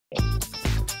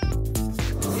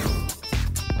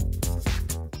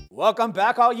Welcome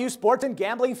back, all you sports and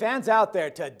gambling fans out there.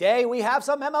 Today, we have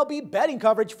some MLB betting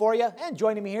coverage for you. And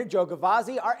joining me here, Joe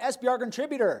Gavazzi, our SBR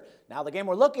contributor. Now, the game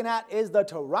we're looking at is the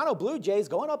Toronto Blue Jays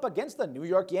going up against the New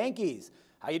York Yankees.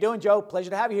 How you doing, Joe?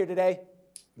 Pleasure to have you here today.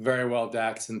 Very well,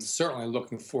 Dax, and certainly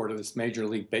looking forward to this Major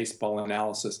League Baseball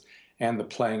analysis and the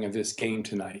playing of this game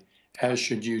tonight, as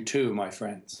should you too, my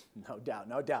friends. No doubt,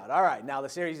 no doubt. All right, now the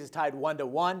series is tied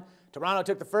 1-1. Toronto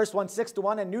took the first one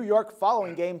 6-1, and New York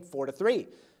following game 4-3.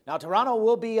 Now, Toronto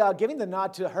will be giving the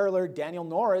nod to hurler Daniel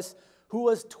Norris, who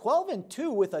was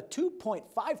 12-2 with a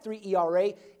 2.53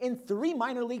 ERA in 3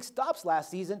 minor league stops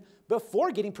last season before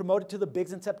getting promoted to the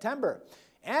Bigs in September.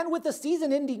 And with the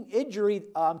season-ending injury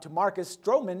to Marcus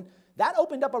Stroman, that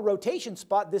opened up a rotation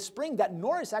spot this spring that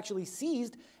Norris actually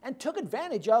seized and took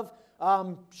advantage of,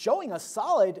 showing a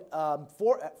solid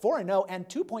 4-0 and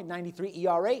 2.93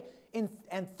 ERA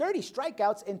and 30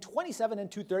 strikeouts in 27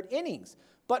 2/3 innings.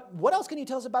 But what else can you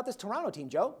tell us about this Toronto team,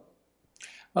 Joe?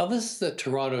 Well, this is the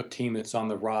Toronto team that's on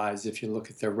the rise if you look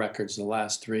at their records the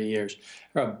last 3 years.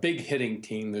 They're a big hitting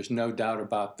team, there's no doubt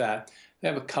about that. They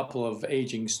have a couple of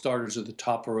aging starters at the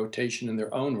top of rotation in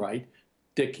their own right,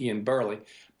 Dickey and Burley.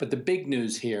 But the big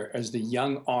news here is the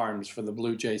young arms for the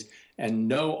Blue Jays, and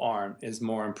no arm is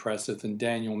more impressive than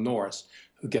Daniel Norris,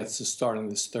 who gets to start in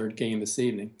this third game this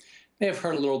evening. May have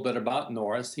heard a little bit about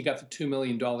Norris. He got the $2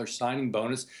 million signing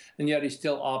bonus, and yet he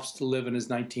still opts to live in his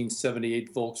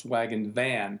 1978 Volkswagen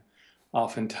van,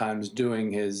 oftentimes doing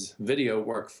his video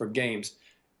work for games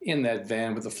in that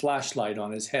van with a flashlight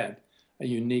on his head. A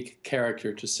unique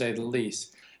character, to say the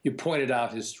least. You pointed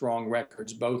out his strong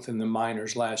records, both in the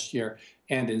minors last year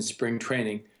and in spring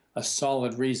training, a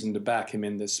solid reason to back him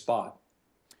in this spot.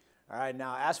 All right,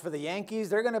 now as for the Yankees,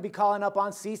 they're going to be calling up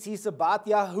on CC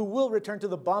Sabathia, who will return to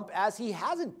the bump as he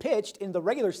hasn't pitched in the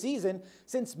regular season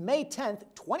since May 10th,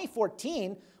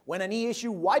 2014, when a knee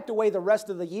issue wiped away the rest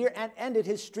of the year and ended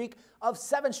his streak of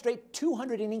 7 straight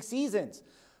 200-inning seasons.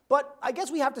 But I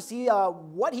guess we have to see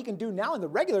what he can do now in the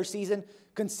regular season,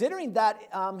 considering that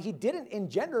he didn't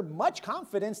engender much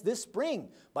confidence this spring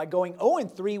by going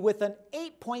 0-3 with an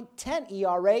 8.10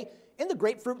 ERA in the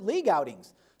Grapefruit League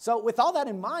outings. So with all that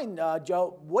in mind,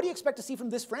 Joe, what do you expect to see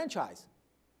from this franchise?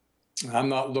 I'm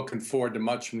not looking forward to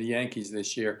much from the Yankees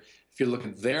this year. If you look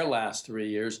at their last 3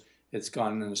 years, it's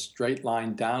gone in a straight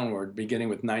line downward, beginning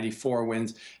with 94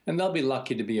 wins, and they'll be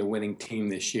lucky to be a winning team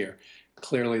this year.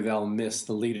 Clearly, they'll miss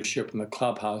the leadership in the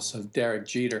clubhouse of Derek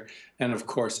Jeter, and of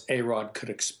course, A-Rod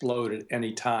could explode at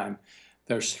any time.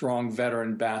 Their strong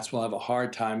veteran bats will have a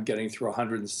hard time getting through a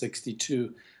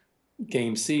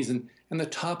 162-game season, and the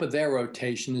top of their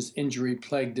rotation is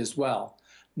injury-plagued as well.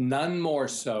 None more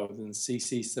so than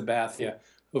CC Sabathia,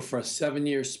 who for a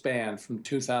 7-year span from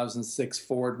 2006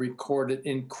 forward recorded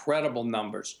incredible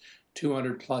numbers.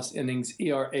 200-plus innings,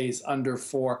 ERAs under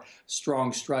 4,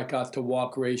 strong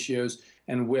strikeout-to-walk ratios,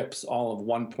 and whips all of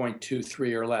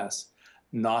 1.23 or less.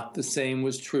 Not the same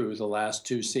was true the last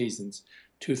 2 seasons.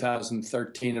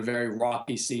 2013, a very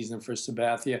rocky season for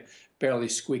Sabathia, barely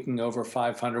squeaking over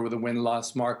 500 with a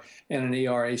win-loss mark and an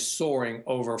ERA soaring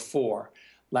over 4.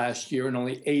 Last year, in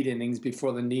only 8 innings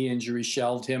before the knee injury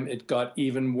shelved him, it got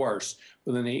even worse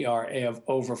with an ERA of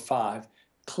over 5.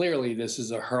 Clearly, this is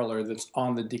a hurler that's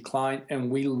on the decline, and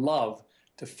we love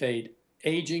to fade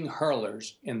aging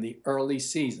hurlers in the early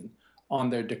season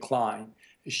on their decline.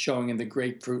 His showing in the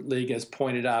Grapefruit League, as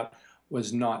pointed out,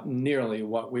 was not nearly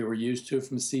what we were used to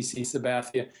from CC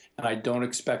Sabathia, and I don't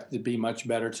expect it to be much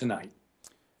better tonight.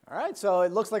 All right, so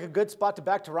it looks like a good spot to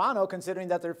back Toronto, considering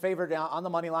that they're favored on the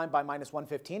money line by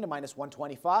 -115 to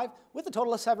 -125 with a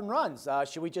total of 7 runs.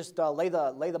 Should we just lay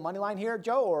the money line here,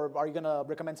 Joe, or are you going to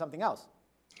recommend something else?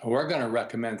 We're going to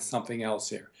recommend something else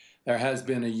here. There has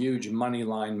been a huge money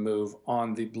line move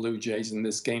on the Blue Jays in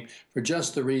this game for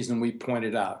just the reason we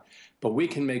pointed out. But we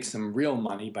can make some real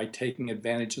money by taking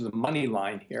advantage of the money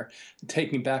line here,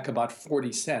 taking back about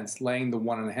 40 cents, laying the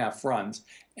 1.5 runs,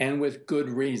 and with good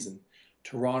reason.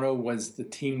 Toronto was the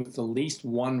team with the least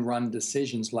 1-run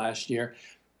decisions last year,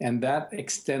 and that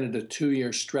extended a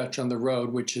 2-year stretch on the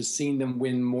road, which has seen them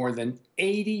win more than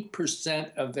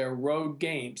 80% of their road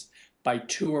games by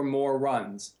 2 or more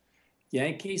runs.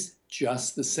 Yankees,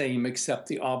 just the same, except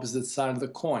the opposite side of the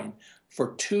coin.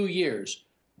 For 2 years,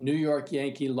 New York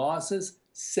Yankee losses,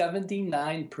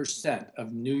 79%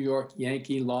 of New York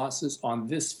Yankee losses on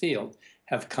this field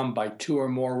have come by 2 or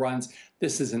more runs.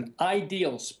 This is an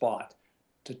ideal spot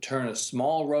to turn a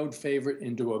small road favorite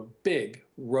into a big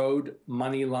road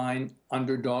money line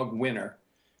underdog winner.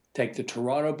 Take the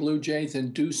Toronto Blue Jays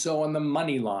and do so on the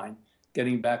money line,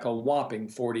 getting back a whopping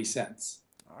 40 cents.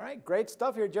 All All right, great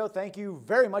stuff here, Joe. Thank you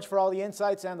very much for all the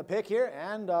insights and the pick here.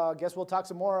 And guess we'll talk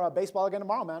some more baseball again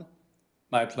tomorrow, man.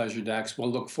 My pleasure, Dax. We'll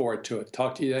look forward to it.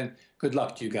 Talk to you then. Good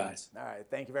luck to you guys. All right,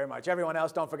 thank you very much. Everyone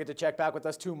else, don't forget to check back with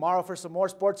us tomorrow for some more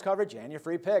sports coverage and your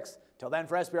free picks. Till then,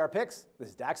 for SBR Picks, this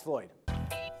is Dax Floyd.